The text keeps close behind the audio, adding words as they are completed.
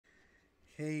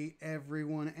Hey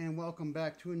everyone, and welcome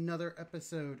back to another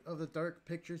episode of the Dark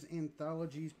Pictures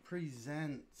Anthologies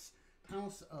Presents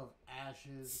House of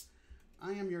Ashes.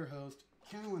 I am your host,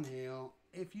 Callan Hale.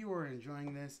 If you are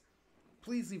enjoying this,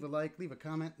 please leave a like, leave a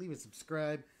comment, leave a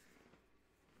subscribe.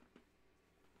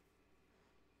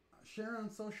 Share on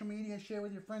social media, share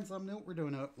with your friends, let them know what we're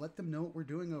doing. Let them know what we're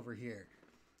doing over here.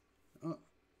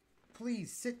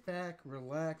 Please sit back,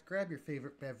 relax, grab your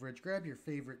favorite beverage, grab your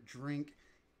favorite drink,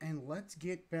 and let's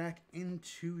get back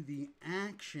into the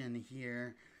action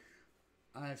here.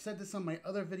 I've said this on my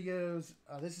other videos.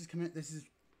 This is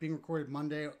being recorded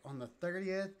Monday on the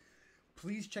 30th.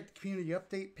 Please check the community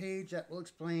update page. That will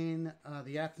explain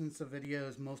the absence of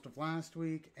videos most of last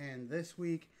week and this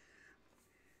week.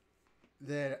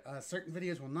 That certain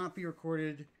videos will not be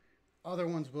recorded. Other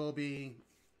ones will be.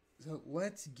 So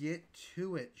let's get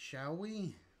to it, shall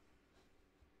we?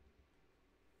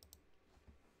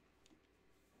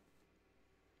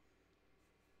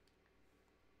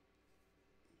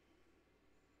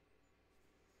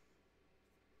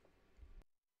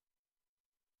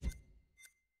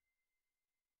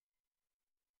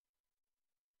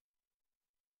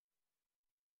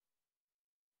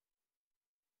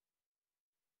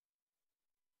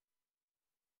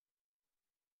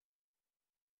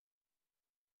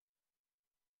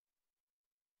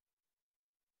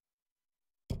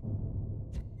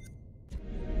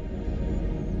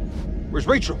 Where's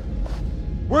Rachel?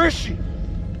 Where is she?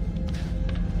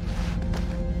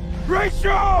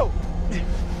 Rachel!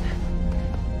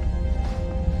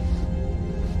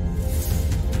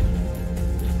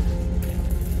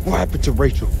 What happened to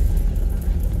Rachel?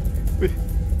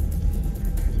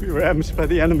 We were ambushed by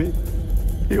the enemy.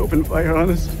 He opened fire on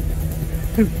us.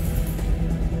 And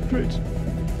Rachel,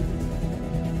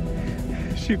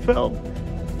 she fell.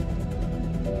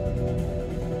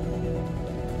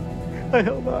 I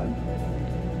held on.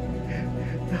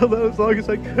 Held on as long as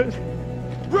I could.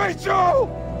 Rachel!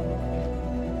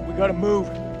 We gotta move.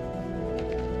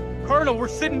 Colonel, we're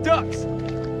sitting ducks.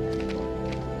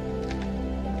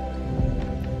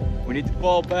 We need to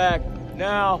fall back,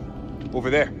 now. Over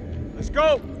there. Let's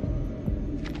go!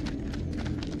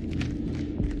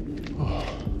 Oh.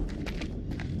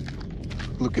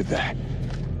 Look at that.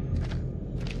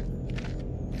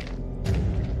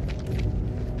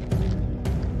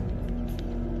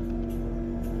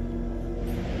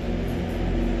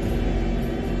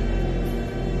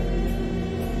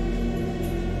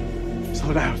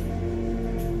 Slow down.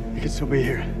 You can still be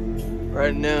here.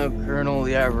 Right now, Colonel,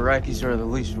 the Iraqis are the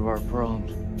least of our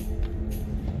problems.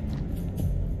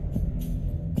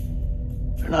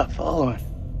 They're not following.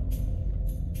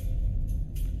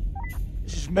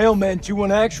 This is Mailman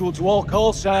 2-1 actual to all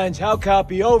call signs. How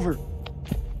copy? Over.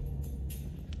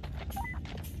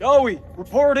 Joey,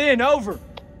 report in. Over.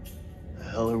 The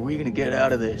hell are we gonna get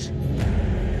out of this?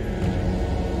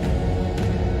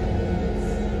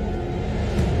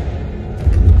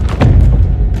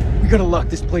 We gotta lock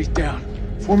this place down.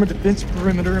 Form a defense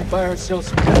perimeter and buy ourselves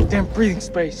some goddamn breathing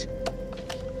space.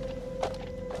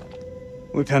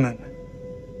 Lieutenant,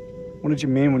 what did you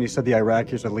mean when you said the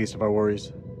Iraqis are the least of our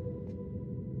worries?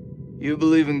 You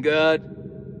believe in God?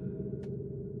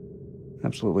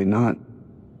 Absolutely not.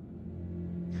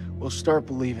 We'll start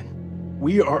believing.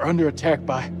 We are under attack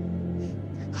by...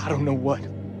 I don't know what.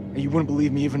 And you wouldn't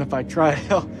believe me even if I tried.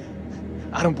 Hell,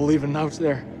 I don't believe in out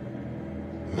there.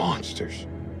 Monsters.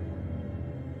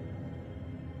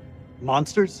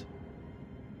 Monsters?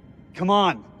 Come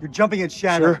on, you're jumping at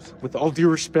shadows. Sir, with all due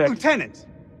respect... Lieutenant,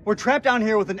 we're trapped down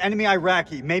here with an enemy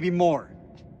Iraqi, maybe more.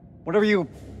 Whatever you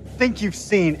think you've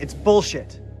seen, it's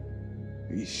bullshit.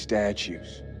 These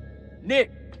statues.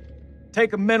 Nick,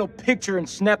 take a mental picture and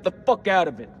snap the fuck out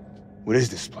of it. What is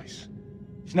this place?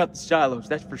 It's not the silos,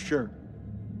 that's for sure.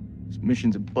 This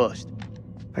mission's a bust.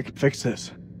 I could fix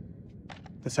this.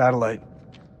 The satellite.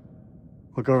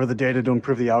 Look over the data to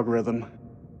improve the algorithm.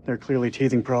 There are clearly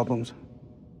teething problems.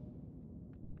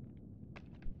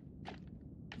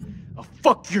 Oh,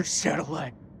 fuck your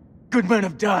satellite. Good men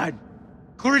have died.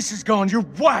 Clarissa's gone. Your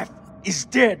wife is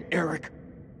dead, Eric.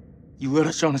 You led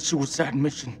us on a suicide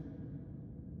mission.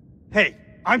 Hey,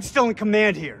 I'm still in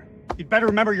command here. You'd better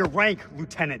remember your rank,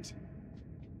 Lieutenant.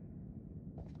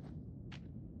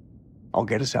 I'll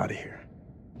get us out of here.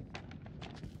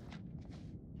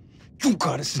 You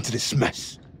got us into this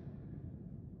mess.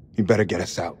 You better get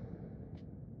us out.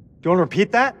 Do you want to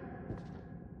repeat that?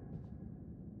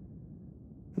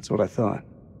 That's what I thought.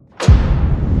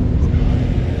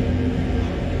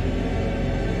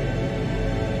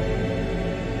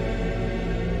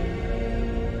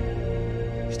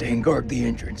 Stay and guard the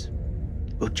entrance.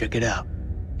 We'll check it out.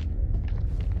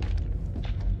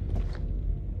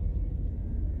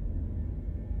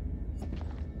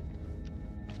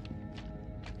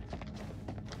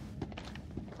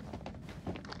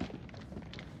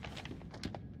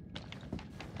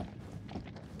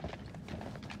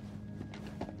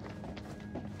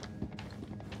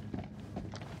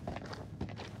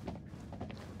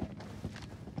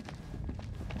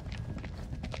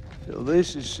 So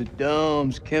this is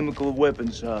Saddam's chemical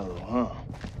weapon silo, huh?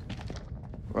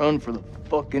 Run for the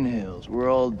fucking hills. We're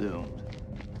all doomed.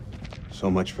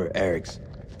 So much for Eric's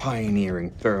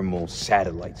pioneering thermal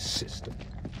satellite system.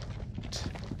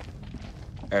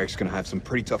 Eric's gonna have some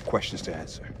pretty tough questions to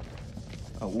answer.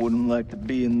 I wouldn't like to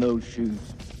be in those shoes.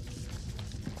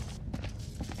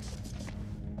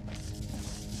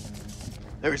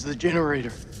 There's the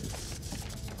generator.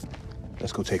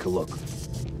 Let's go take a look.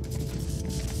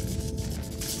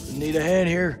 Need a hand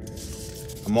here?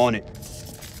 I'm on it.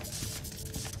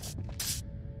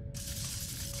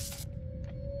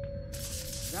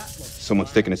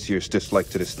 Someone's taking a serious dislike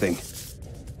to this thing.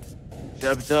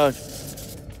 Sabotage.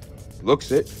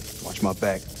 Looks it. Watch my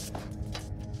back.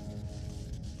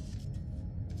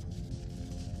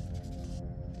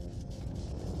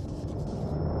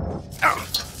 Ah,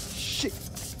 shit.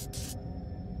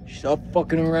 Stop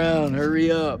fucking around.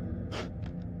 Hurry up.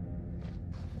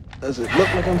 Does it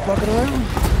look like I'm fucking around?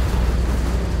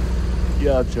 Good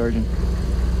job, Sergeant.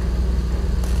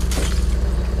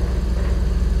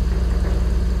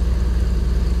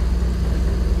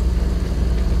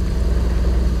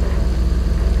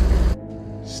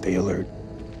 Stay alert.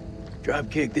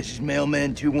 Dropkick, this is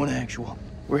Mailman 2-1 actual.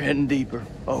 We're heading deeper.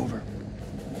 Over.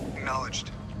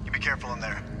 Acknowledged. You be careful in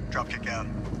there. Dropkick out.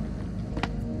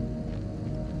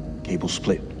 Cable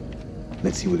split.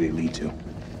 Let's see where they lead to.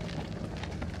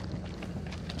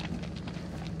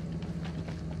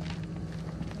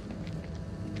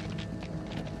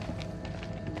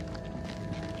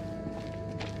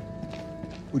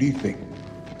 What do you think?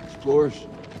 Explorers?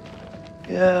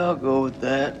 Yeah, I'll go with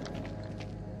that.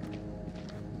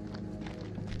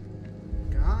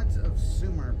 Gods of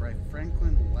Sumer by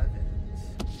Franklin Levins.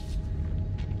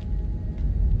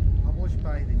 Published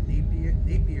by the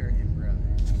Napier and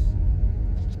Brothers.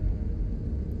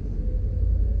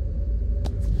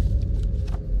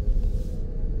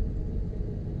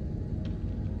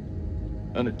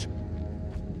 And it.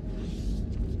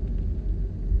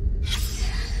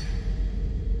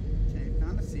 Okay,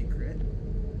 found a secret.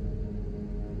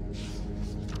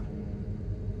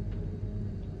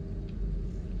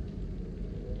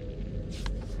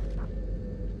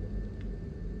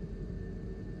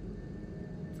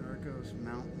 Dargos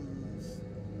Mountains,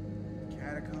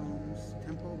 catacombs,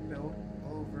 temple built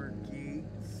over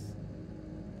gates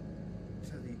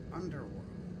to the underworld.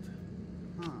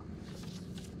 Huh.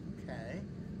 Okay.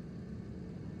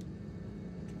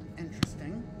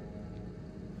 Interesting.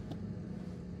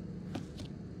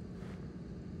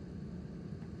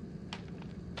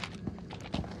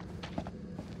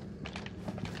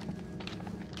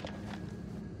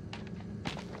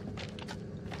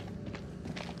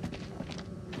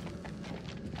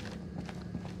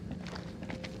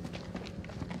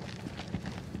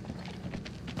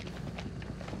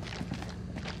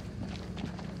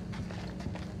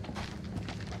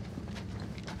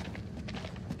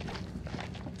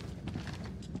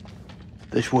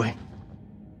 This way.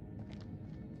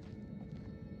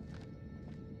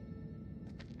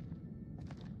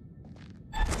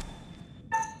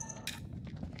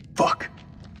 Fuck.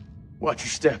 Watch your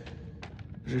step.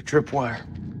 There's a tripwire.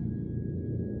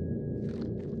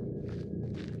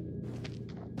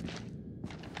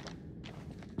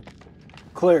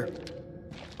 Clear.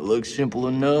 It looks simple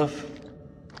enough.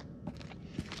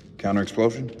 Counter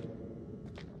explosion?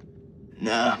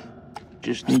 Nah.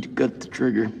 Just need to cut the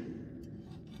trigger.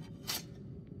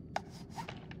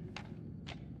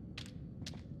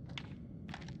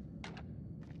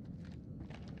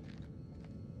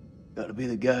 Gotta be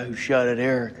the guy who shot at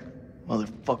Eric.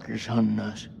 Motherfucker's hunting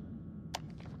us.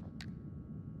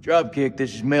 Dropkick,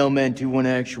 this is Mailman 2-1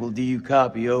 actual. Do you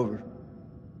copy? Over.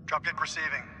 Dropkick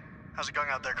receiving. How's it going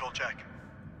out there, Kolchak?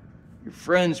 Your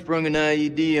friend sprung an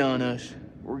IED on us.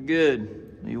 We're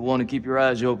good. You'll want to keep your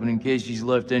eyes open in case he's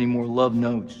left any more love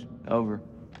notes. Over.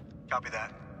 Copy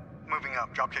that. Moving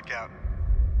up. Dropkick out.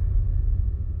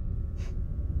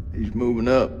 He's moving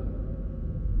up.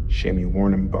 Shame you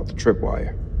warned him about the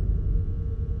tripwire.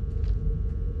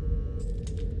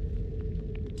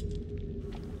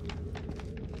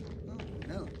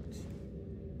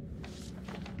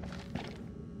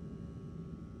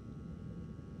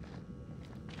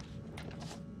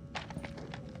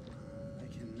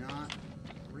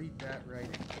 That writing.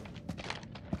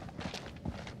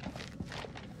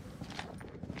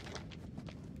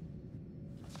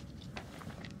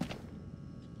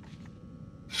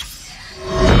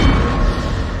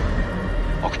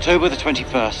 October the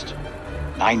 21st,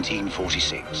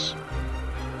 1946.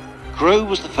 Crow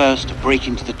was the first to break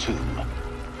into the tomb,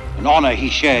 an honor he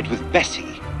shared with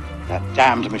Bessie, that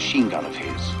damned machine gun of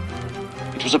his.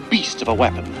 It was a beast of a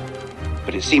weapon,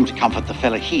 but it seemed to comfort the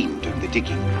fellaheen doing the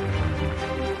digging.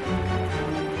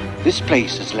 This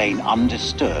place has lain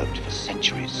undisturbed for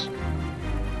centuries.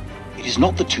 It is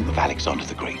not the tomb of Alexander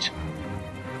the Great,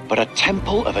 but a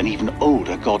temple of an even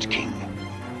older god-king,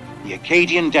 the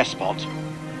Akkadian despot,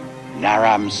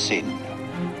 Naram Sin.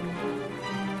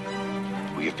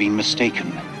 We have been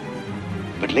mistaken,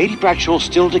 but Lady Bradshaw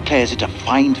still declares it a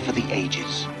find for the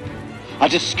ages, a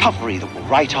discovery that will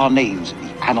write our names in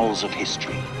the annals of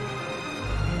history.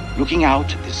 Looking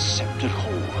out at this sceptred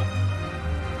hall,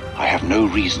 I have no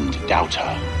reason to doubt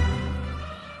her.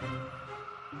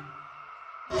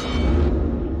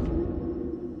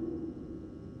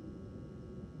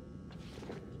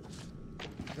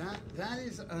 That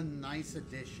is a nice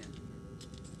addition,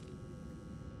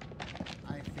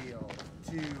 I feel,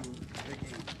 to the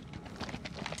game.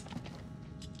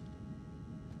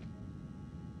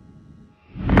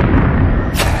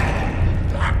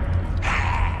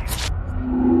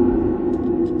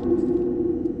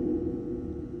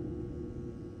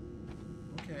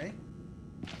 Okay.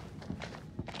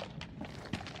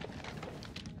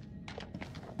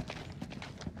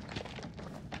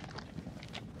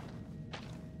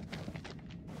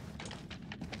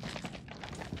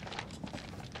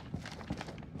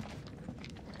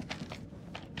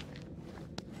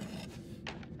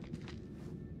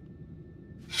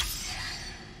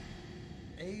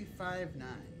 A59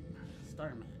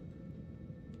 Starman.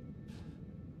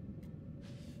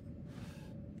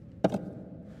 I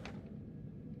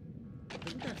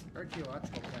think that's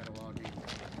archaeological cataloging.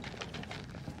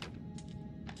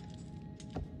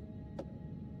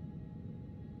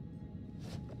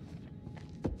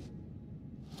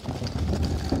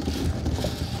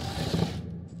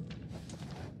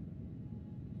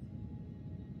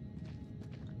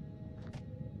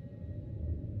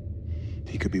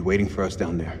 He could be waiting for us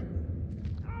down there.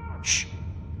 Shh.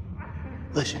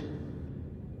 Listen.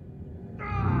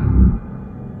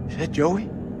 Is that Joey?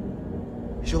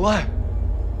 He's alive.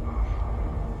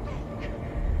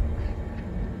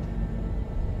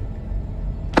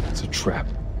 It's a trap.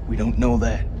 We don't know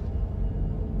that.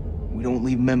 We don't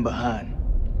leave men behind.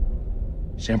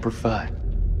 Semper Fi.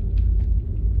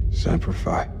 Semper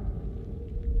Fi.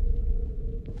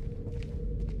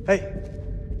 Hey,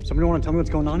 somebody want to tell me what's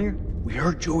going on here? We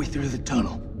heard Joey through the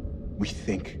tunnel. We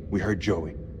think we heard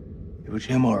Joey. It was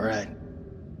him, all right.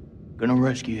 Gonna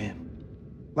rescue him.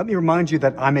 Let me remind you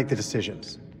that I make the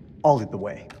decisions. I'll lead the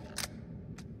way.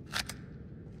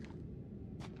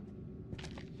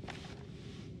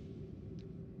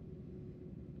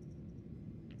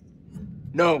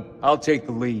 No, I'll take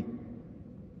the lead.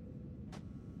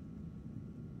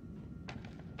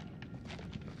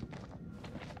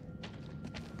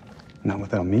 Not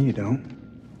without me, you don't.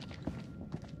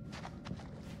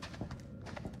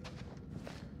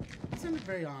 It sounded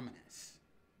very ominous.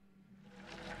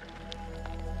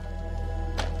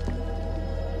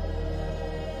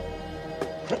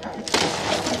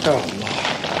 Oh, Allah.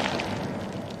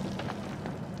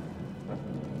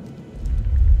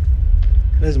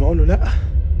 لازم اقول له لا.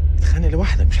 اتخانق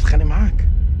لوحدك مش هتخانق معاك.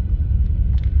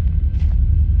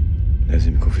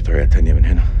 لازم يكون في طريقة تانية من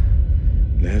هنا.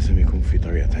 لازم يكون في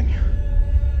طريقة تانية.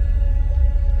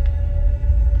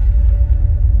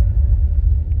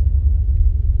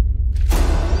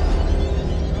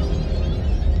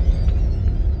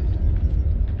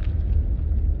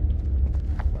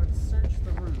 Let's search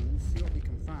the rooms, see what we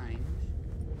can find.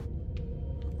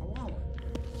 A wallet.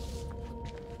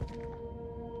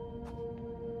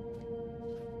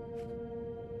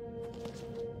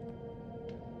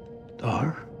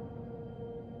 Dar?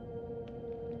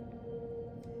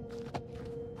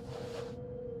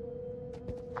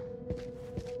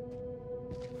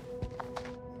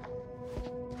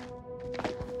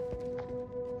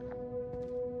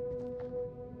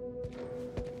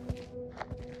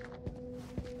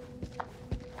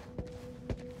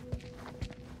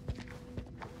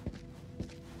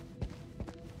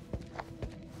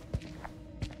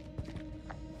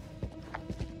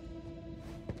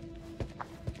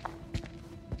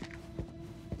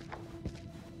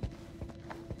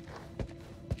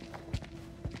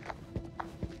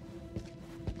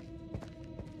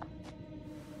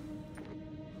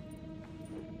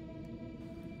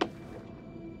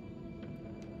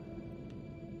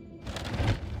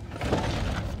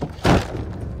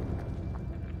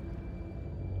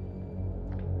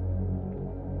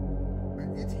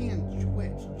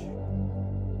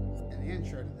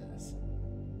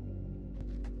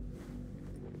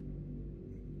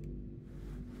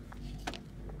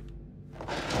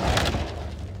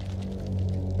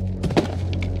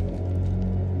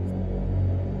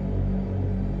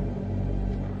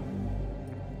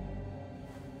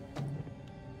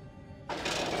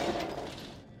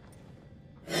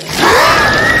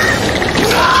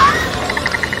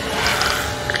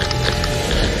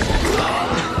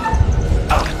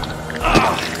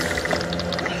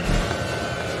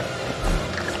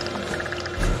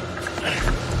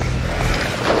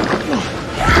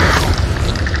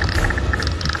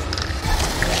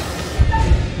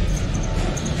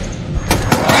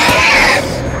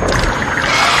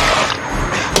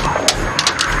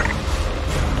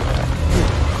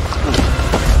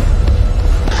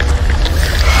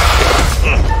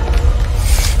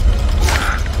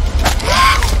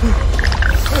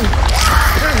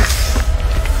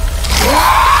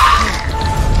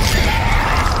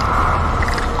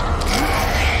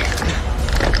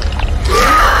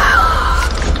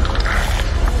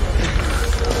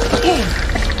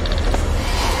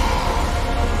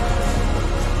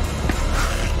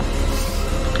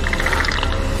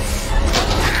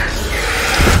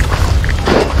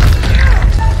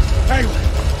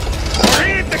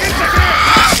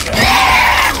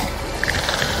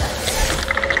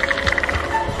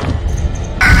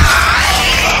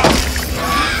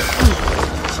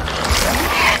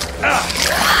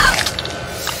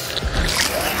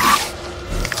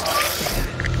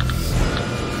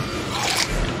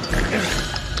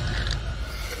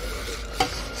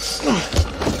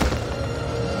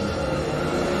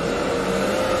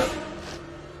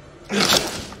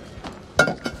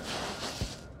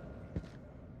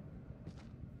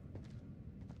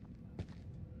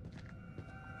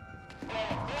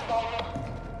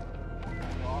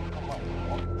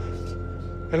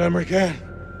 And American.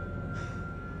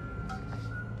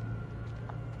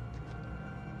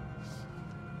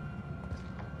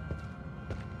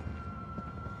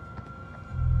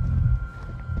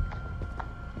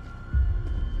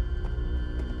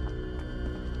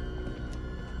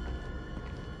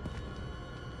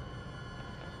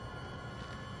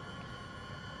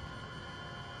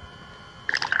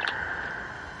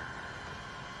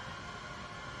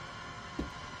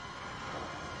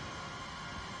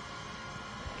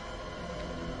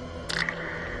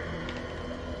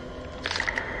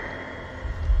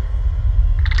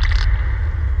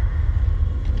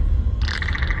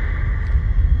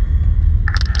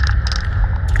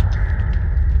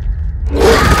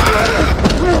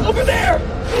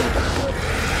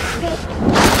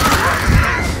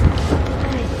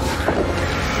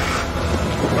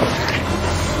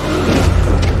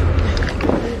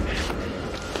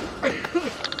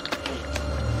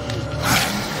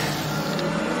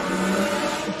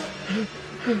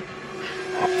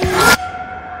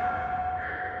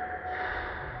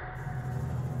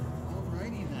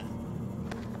 Alrighty then.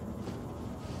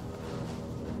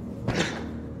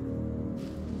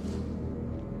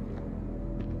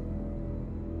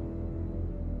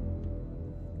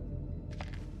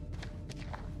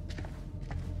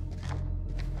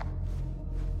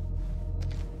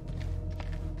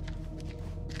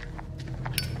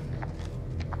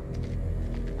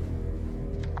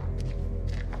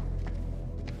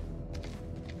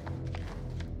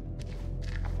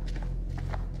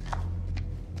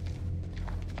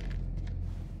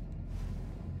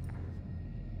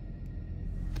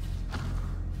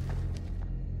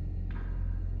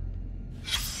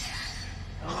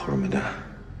 خرمدا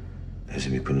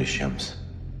لازم يكون للشمس،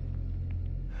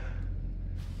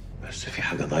 بس في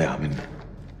حاجة ضايعة منه.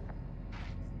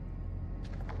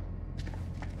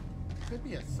 Could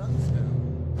be a sunstone.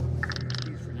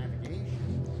 Used for navigation.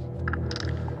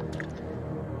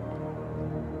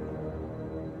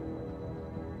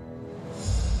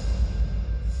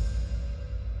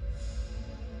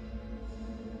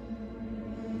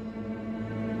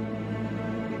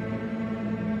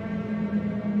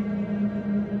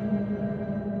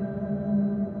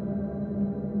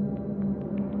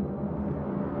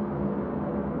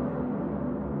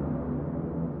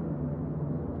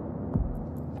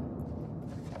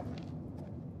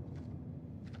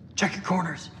 Check your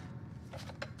corners.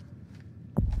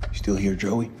 You still here,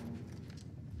 Joey?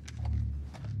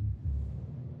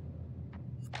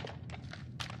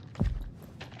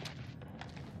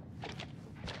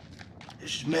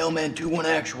 This is Mailman 2-1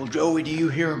 Actual. Joey, do you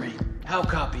hear me? How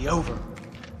copy? Over.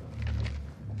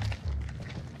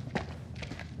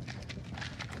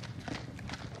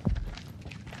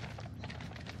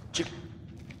 Chip.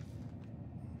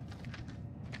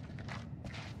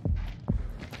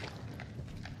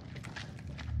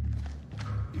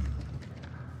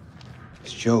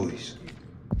 It's Joey's.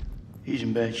 He's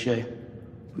in bad shape.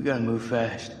 We gotta move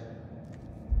fast.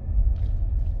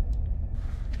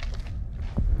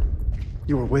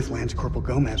 You were with Lance Corporal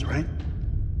Gomez, right?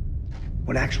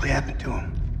 What actually happened to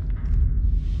him?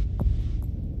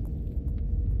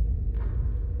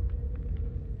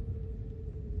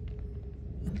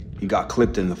 He got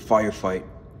clipped in the firefight.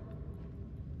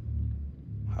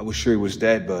 I was sure he was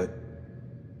dead, but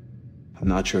I'm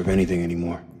not sure of anything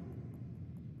anymore.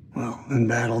 Well, in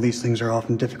battle, these things are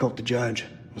often difficult to judge.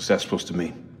 What's that supposed to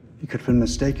mean? You could have been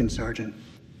mistaken, Sergeant.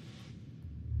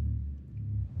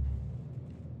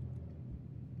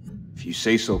 If you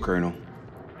say so, Colonel.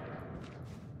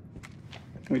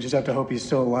 We just have to hope he's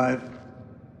still alive.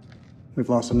 We've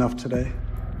lost enough today.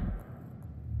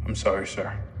 I'm sorry,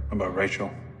 sir. About Rachel.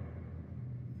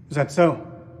 Is that so?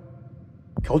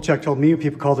 Kolchak told me you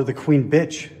people called her the Queen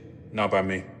Bitch. Not by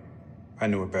me. I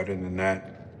knew her better than that.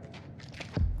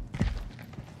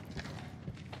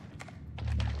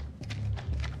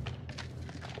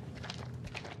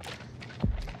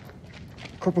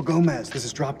 Corporal Gomez, this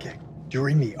is Dropkick. Do you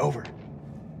read me? Over.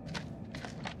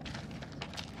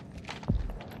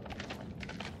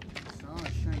 Saw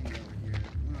a shiny over here.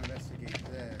 I'm gonna investigate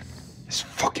this. This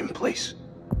fucking place.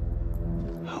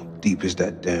 How deep is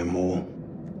that damn hole?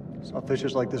 Saw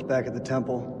fissures like this back at the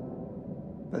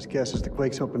temple. Best guess is the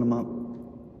quakes opened them up.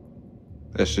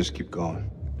 Let's just keep going.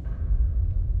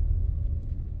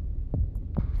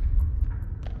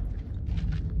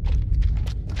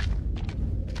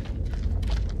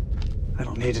 I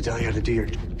don't need to tell you how to do your...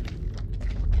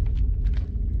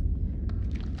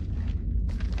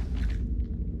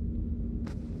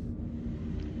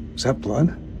 Is that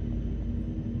blood?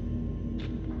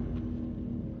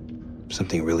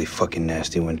 Something really fucking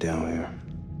nasty went down here.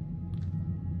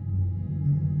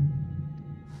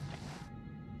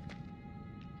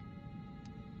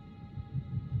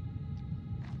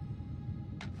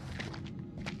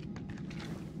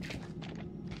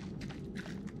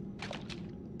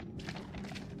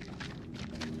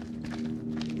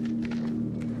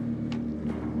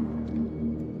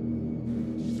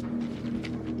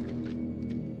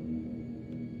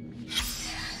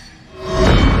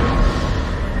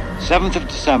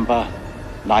 December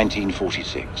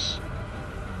 1946.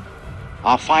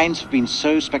 Our finds have been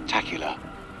so spectacular,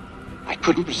 I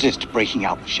couldn't resist breaking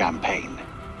out the champagne.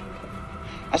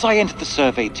 As I entered the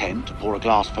survey tent to pour a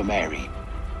glass for Mary,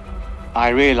 I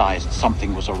realized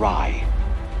something was awry.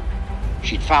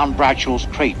 She'd found Bradshaw's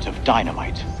crate of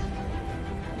dynamite.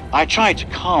 I tried to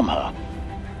calm her,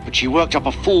 but she worked up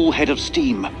a full head of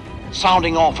steam,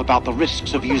 sounding off about the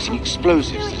risks of using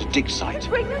explosives at a dig site.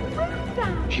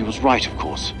 She was right, of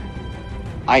course.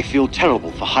 I feel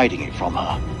terrible for hiding it from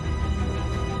her.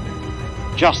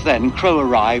 Just then, Crow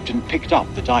arrived and picked up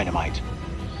the dynamite.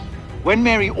 When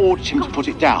Mary ordered him to put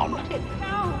it down,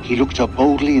 he looked her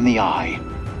boldly in the eye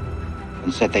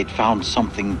and said they'd found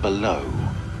something below.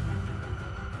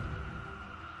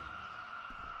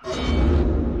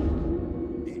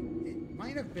 It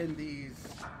might have been these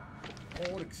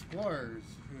old explorers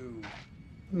who...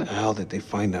 What the hell did they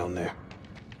find down there?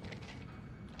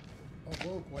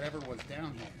 awoke whatever was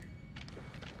down here.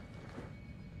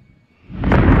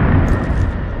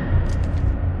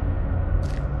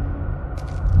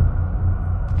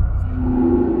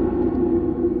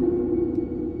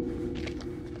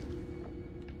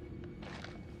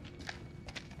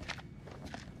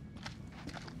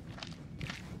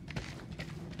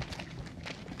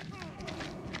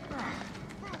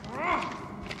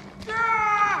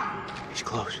 He's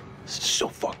close. This is so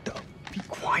fucked up. Be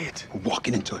quiet. We're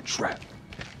walking into a trap.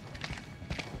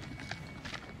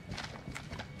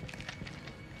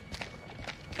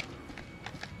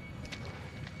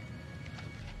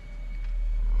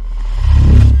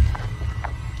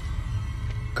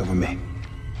 Cover me.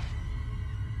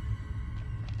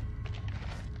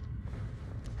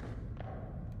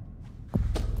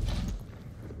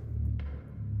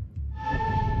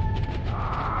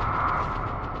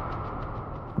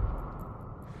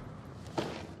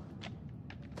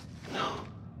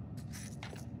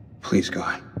 Please,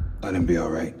 God, let him be all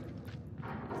right.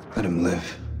 Let him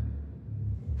live.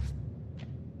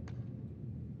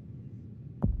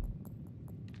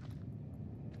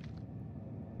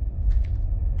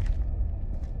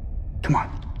 Come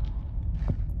on.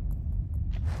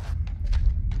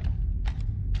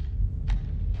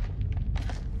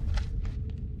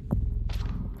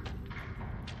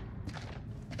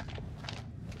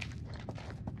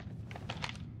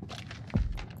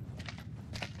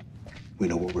 We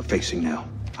know what we're facing now.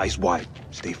 Eyes wide.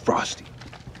 Stay frosty.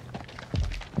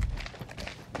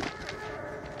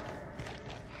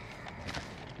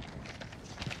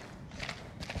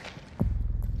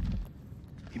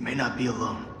 You may not be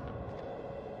alone.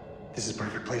 This is a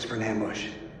perfect place for an ambush.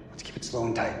 Let's keep it slow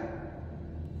and tight.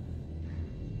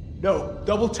 No,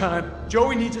 double time.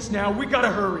 Joey needs us now. We gotta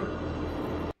hurry.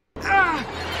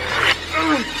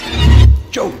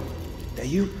 Joe, that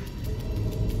you?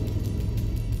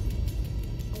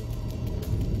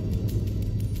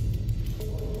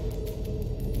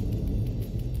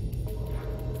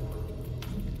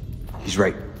 He's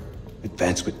right.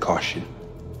 Advance with caution.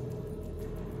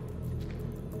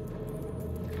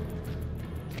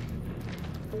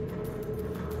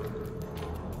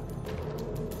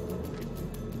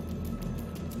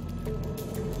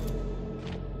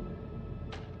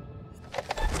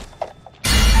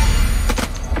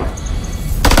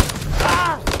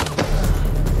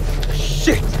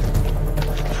 Shit!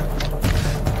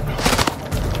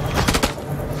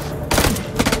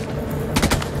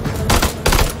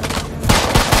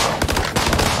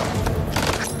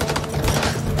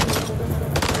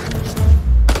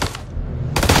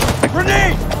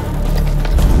 Grenade!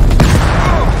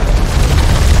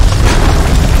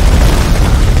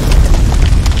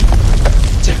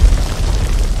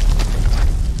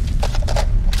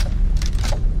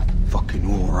 Fucking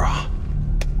aura.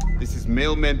 This is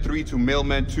Mailman 3 to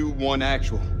Mailman 2-1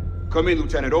 actual. Come in,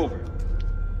 Lieutenant, over.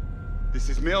 This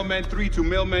is Mailman 3 to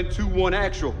Mailman 2-1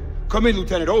 actual. Come in,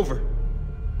 Lieutenant, over.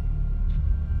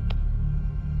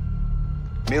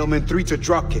 Mailman 3 to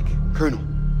Dropkick. Colonel,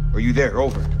 are you there?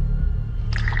 Over.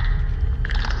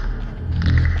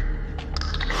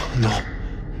 No. I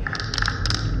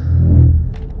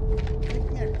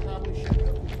think I probably should have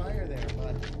opened fire there,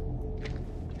 but...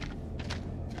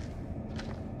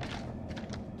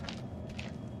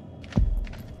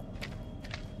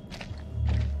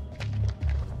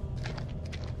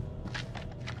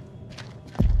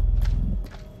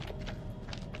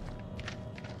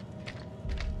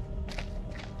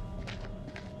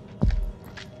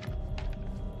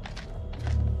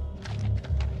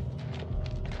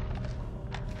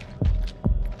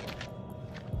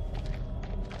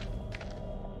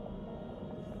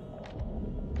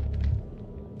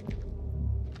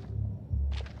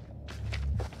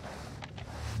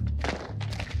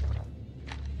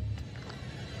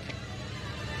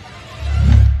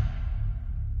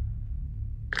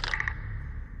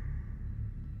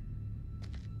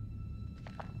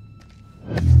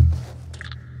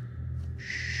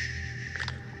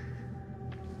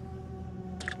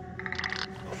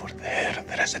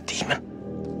 as a demon.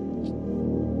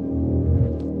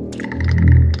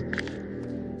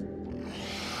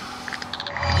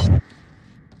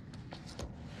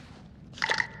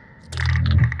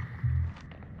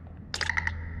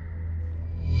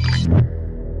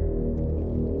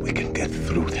 We can get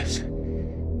through this,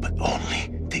 but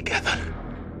only together.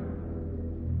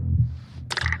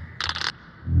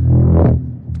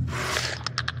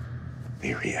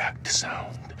 They react to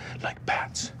sound like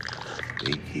bats.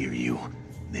 They hear you,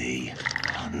 they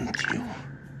hunt you.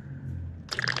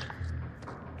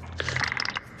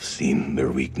 Seen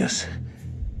their weakness.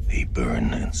 They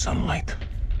burn in sunlight.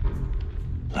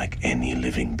 Like any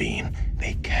living being,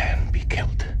 they can be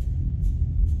killed.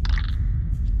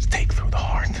 Stake through the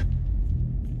heart.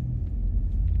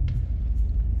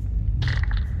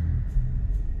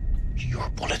 Your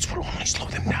bullets will only slow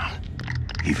them down.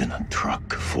 Even a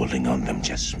truck falling on them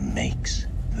just makes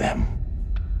them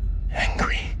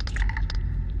angry.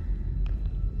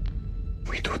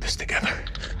 We do this together,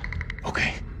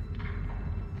 okay?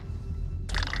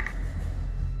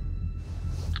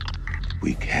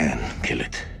 We can kill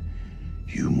it.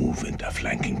 You move into a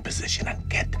flanking position and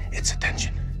get its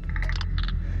attention.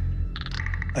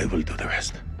 I will do the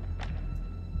rest.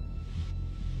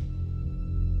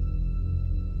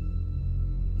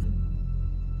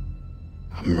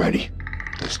 I'm ready.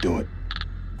 Let's do it.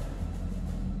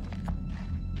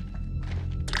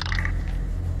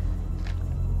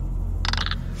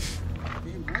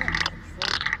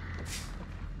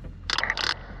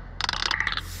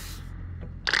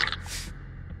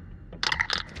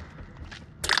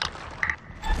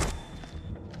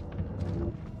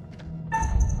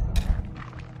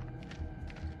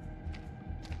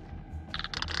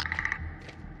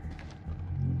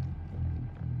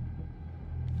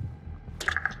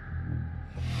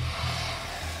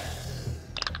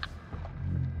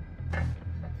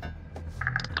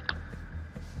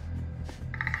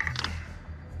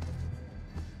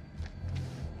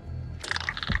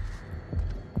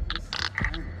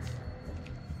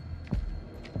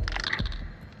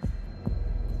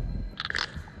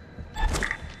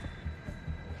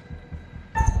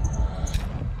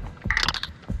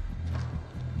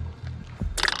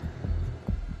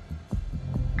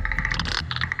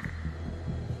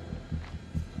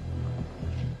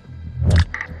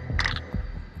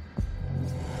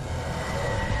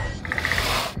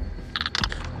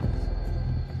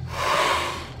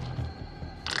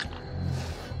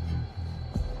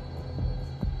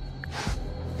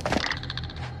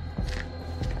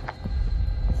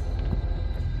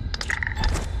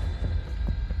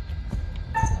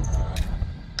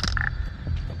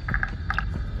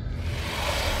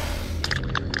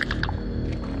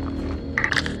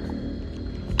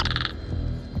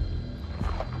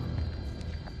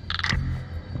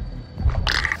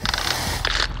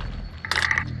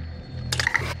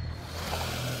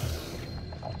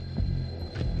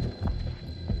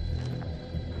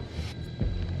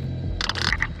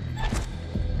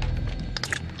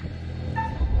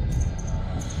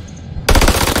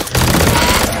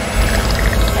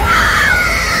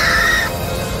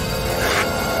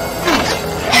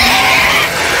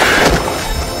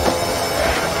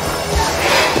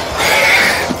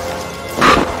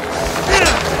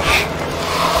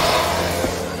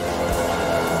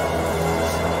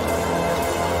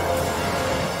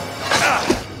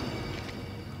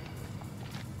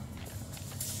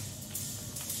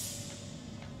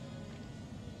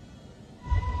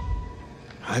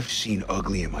 I've seen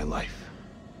ugly in my life,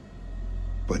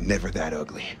 but never that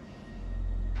ugly.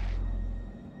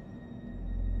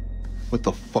 What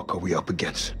the fuck are we up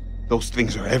against? Those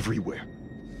things are everywhere.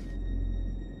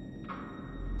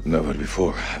 Never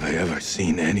before have I ever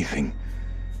seen anything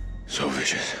so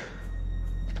vicious.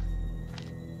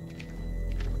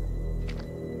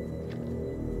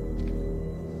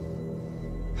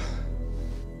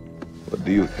 What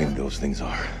do you think those things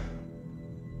are?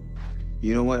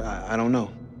 You know what? I don't know.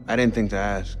 I didn't think to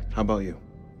ask. How about you?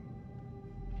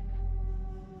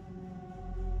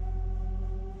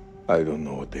 I don't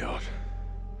know what they are.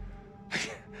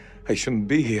 I shouldn't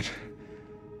be here.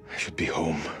 I should be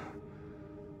home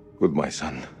with my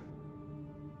son.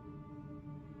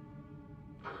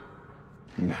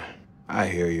 Nah, I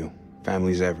hear you.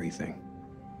 Family's everything.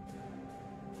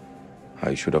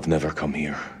 I should have never come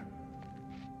here.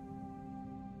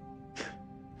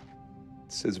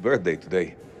 It's his birthday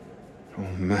today.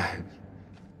 Oh, man.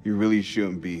 You really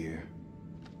shouldn't be here.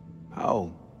 How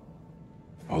old?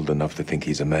 Old enough to think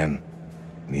he's a man.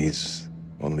 And he's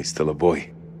only still a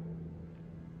boy.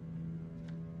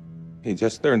 He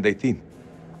just turned 18.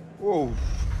 Whoa.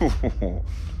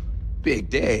 Big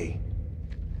day.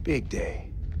 Big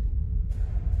day.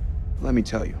 Let me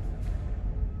tell you,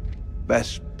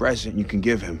 best present you can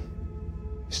give him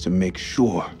is to make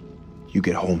sure you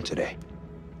get home today.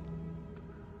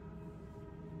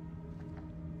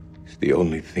 It's the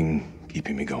only thing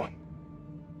keeping me going.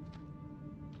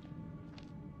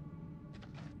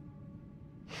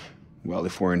 Well,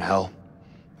 if we're in hell,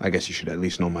 I guess you should at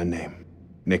least know my name.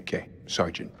 Nick K,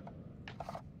 Sergeant.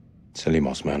 سليم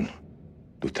عثمان,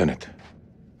 Lieutenant.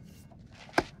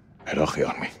 Iraqi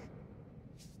Army.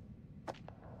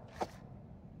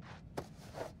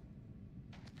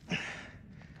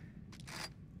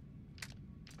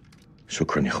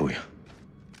 شكرا يا خويا.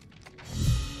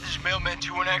 This is Mailman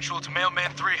 2-1 actual to Mailman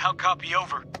 3. How copy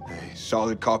over? Hey,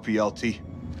 solid copy, LT.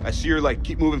 I see your light.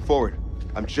 Keep moving forward.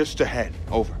 I'm just ahead.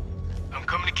 Over. I'm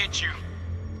coming to get you.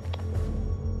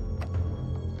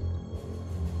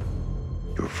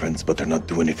 Your friends better not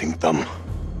do anything dumb.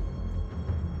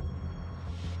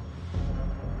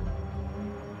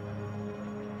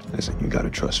 Listen, you gotta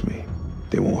trust me.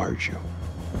 They won't hurt you.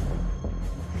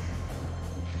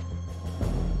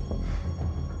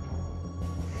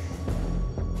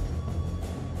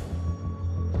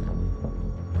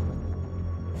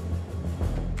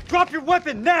 Drop your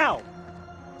weapon now!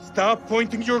 Stop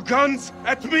pointing your guns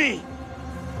at me!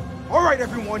 All right,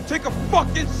 everyone, take a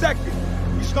fucking second.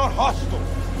 He's not hostile.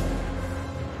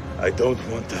 I don't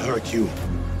want to hurt you.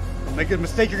 Make a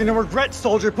mistake you're gonna regret,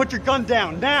 soldier. Put your gun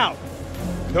down, now!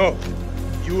 No,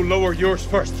 you lower yours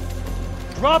first.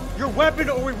 Drop your weapon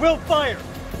or we will fire!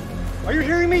 Are you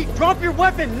hearing me? Drop your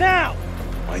weapon, now!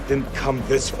 I didn't come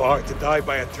this far to die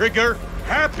by a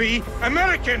trigger-happy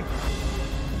American!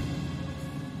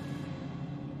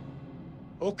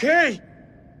 Okay,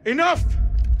 enough!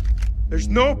 There's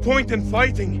no point in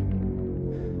fighting.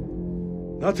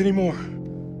 Not anymore.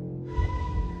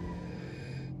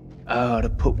 I ought to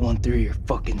put one through your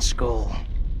fucking skull.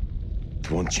 It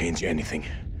won't change anything.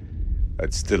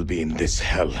 I'd still be in this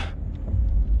hell.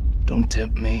 Don't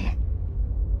tempt me.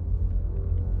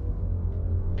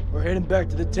 We're heading back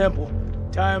to the temple.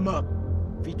 Tie him up.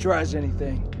 If he tries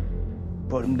anything,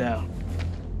 put him down.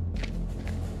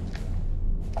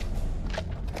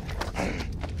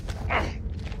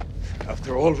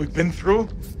 After all we've been through?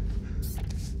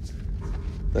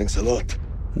 Thanks a lot.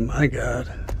 My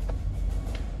God.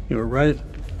 You were right.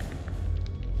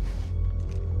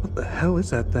 What the hell is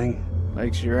that thing?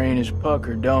 Makes your anus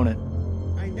pucker, don't it?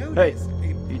 I know. Hey,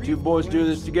 you two boys do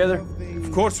this together?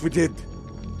 Of course we did.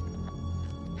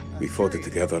 We fought it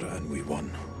together and we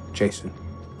won. Jason,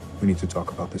 we need to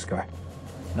talk about this guy.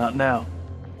 Not now.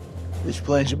 This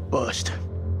plan's a bust.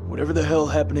 Whatever the hell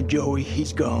happened to Joey,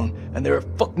 he's gone, and there are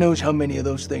fuck knows how many of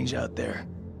those things out there.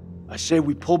 I say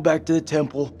we pull back to the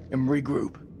temple and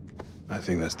regroup. I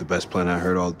think that's the best plan I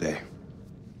heard all day.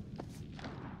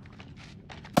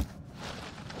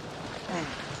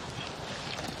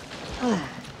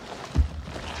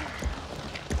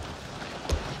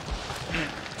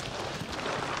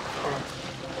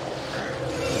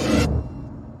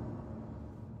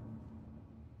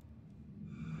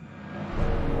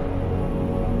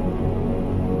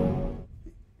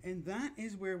 And that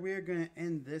is where we're going to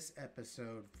end this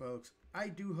episode, folks. I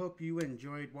do hope you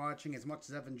enjoyed watching as much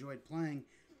as I've enjoyed playing.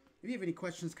 If you have any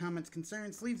questions, comments,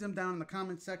 concerns, leave them down in the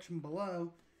comments section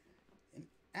below. And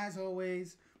as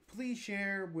always, please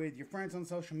share with your friends on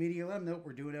social media. Let them know what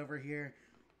we're doing over here.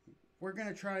 We're going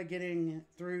to try getting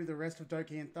through the rest of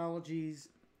Dark Anthologies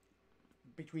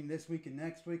between this week and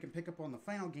next week and pick up on the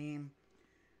final game.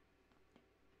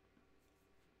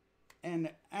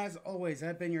 And as always,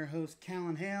 I've been your host,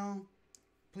 Callan Hale.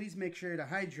 Please make sure to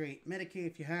hydrate, medicate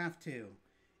if you have to.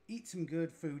 Eat some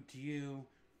good food to you.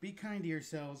 Be kind to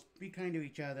yourselves. Be kind to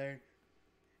each other.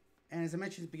 And as I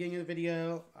mentioned at the beginning of the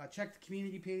video, check the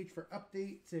community page for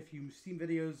updates. If you've seen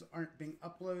videos aren't being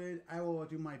uploaded, I will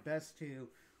do my best to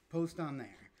post on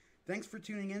there. Thanks for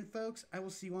tuning in, folks. I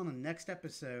will see you on the next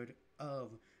episode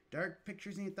of Dark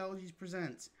Pictures Anthologies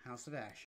Presents House of Ash.